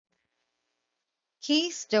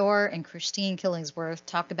Keith, Dewar, and Kristine Killingsworth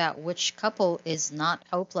talked about which couple is not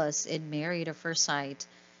hopeless in Married at First Sight.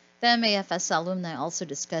 The MAFS alumni also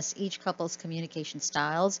discussed each couple's communication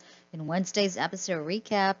styles in Wednesday's episode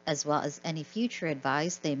recap, as well as any future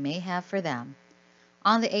advice they may have for them.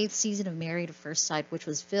 On the eighth season of Married at First Sight, which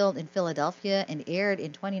was filmed in Philadelphia and aired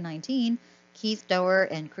in 2019, Keith Dower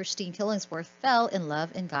and Kristine Killingsworth fell in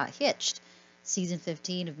love and got hitched. Season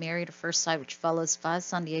 15 of Married at First Sight, which follows five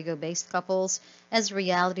San Diego based couples as the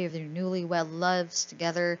reality of their newlywed lives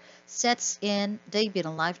together, sets in, debuted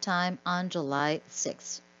on Lifetime on July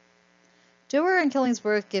 6th. Dewar and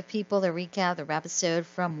Killingsworth give people a recap of the episode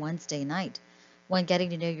from Wednesday night. When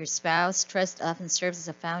getting to know your spouse, trust often serves as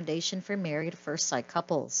a foundation for married at first sight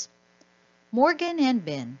couples. Morgan and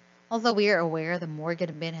Ben. Although we are aware that Morgan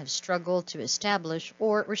and Ben have struggled to establish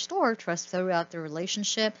or restore trust throughout their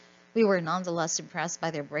relationship, we were nonetheless impressed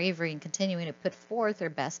by their bravery in continuing to put forth their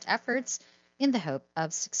best efforts in the hope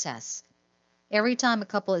of success. Every time a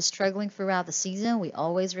couple is struggling throughout the season, we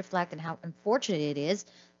always reflect on how unfortunate it is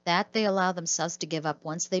that they allow themselves to give up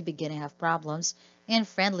once they begin to have problems and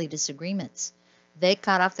friendly disagreements. They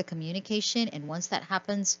cut off the communication, and once that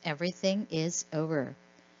happens, everything is over.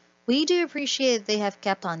 We do appreciate that they have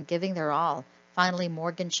kept on giving their all. Finally,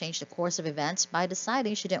 Morgan changed the course of events by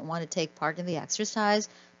deciding she didn't want to take part in the exercise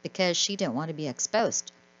because she didn't want to be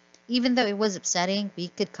exposed. Even though it was upsetting, we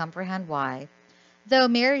could comprehend why. Though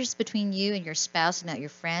marriage is between you and your spouse and not your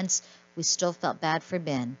friends, we still felt bad for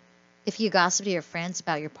Ben. If you gossip to your friends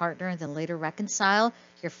about your partner and then later reconcile,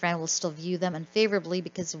 your friend will still view them unfavorably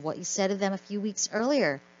because of what you said to them a few weeks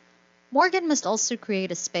earlier. Morgan must also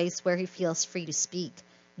create a space where he feels free to speak.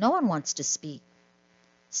 No one wants to speak.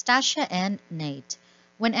 Stasha and Nate.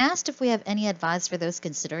 When asked if we have any advice for those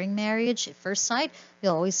considering marriage at first sight, we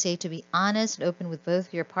always say to be honest and open with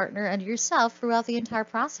both your partner and yourself throughout the entire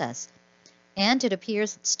process. And it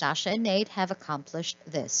appears that Stasha and Nate have accomplished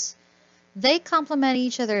this. They complement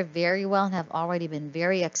each other very well and have already been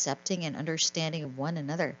very accepting and understanding of one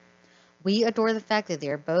another. We adore the fact that they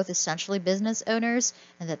are both essentially business owners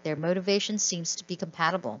and that their motivation seems to be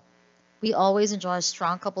compatible. We always enjoy a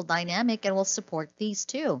strong couple dynamic and will support these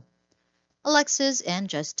two. Alexis and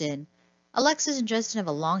Justin. Alexis and Justin have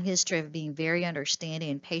a long history of being very understanding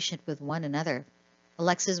and patient with one another.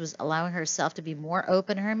 Alexis was allowing herself to be more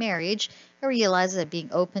open in her marriage and realizes that being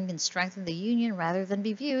open can strengthen the union rather than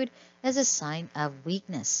be viewed as a sign of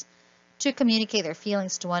weakness. To communicate their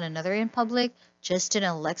feelings to one another in public, Justin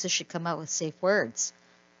and Alexis should come up with safe words.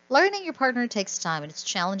 Learning your partner takes time, and it's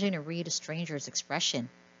challenging to read a stranger's expression.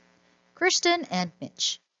 Kristen and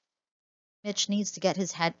Mitch. Mitch needs to get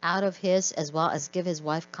his head out of his as well as give his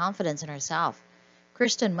wife confidence in herself.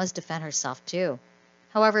 Kristen must defend herself too.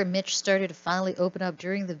 However, Mitch started to finally open up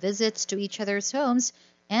during the visits to each other's homes,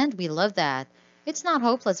 and we love that. It's not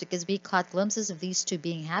hopeless because we caught glimpses of these two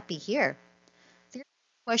being happy here. There's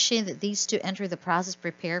no question that these two enter the process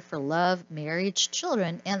prepared for love, marriage,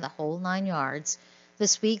 children, and the whole nine yards.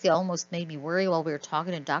 This week, they almost made me worry while we were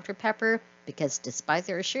talking to Dr. Pepper because despite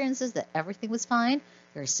their assurances that everything was fine,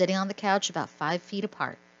 they were sitting on the couch about 5 feet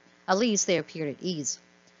apart. At least they appeared at ease.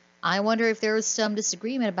 I wonder if there was some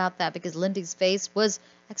disagreement about that because Lindy's face was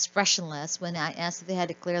expressionless when I asked if they had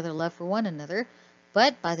declared their love for one another,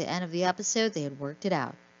 but by the end of the episode, they had worked it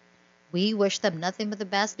out. We wish them nothing but the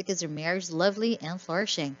best because their marriage is lovely and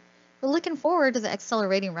flourishing. We're looking forward to the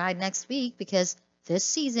accelerating ride next week because this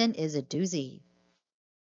season is a doozy.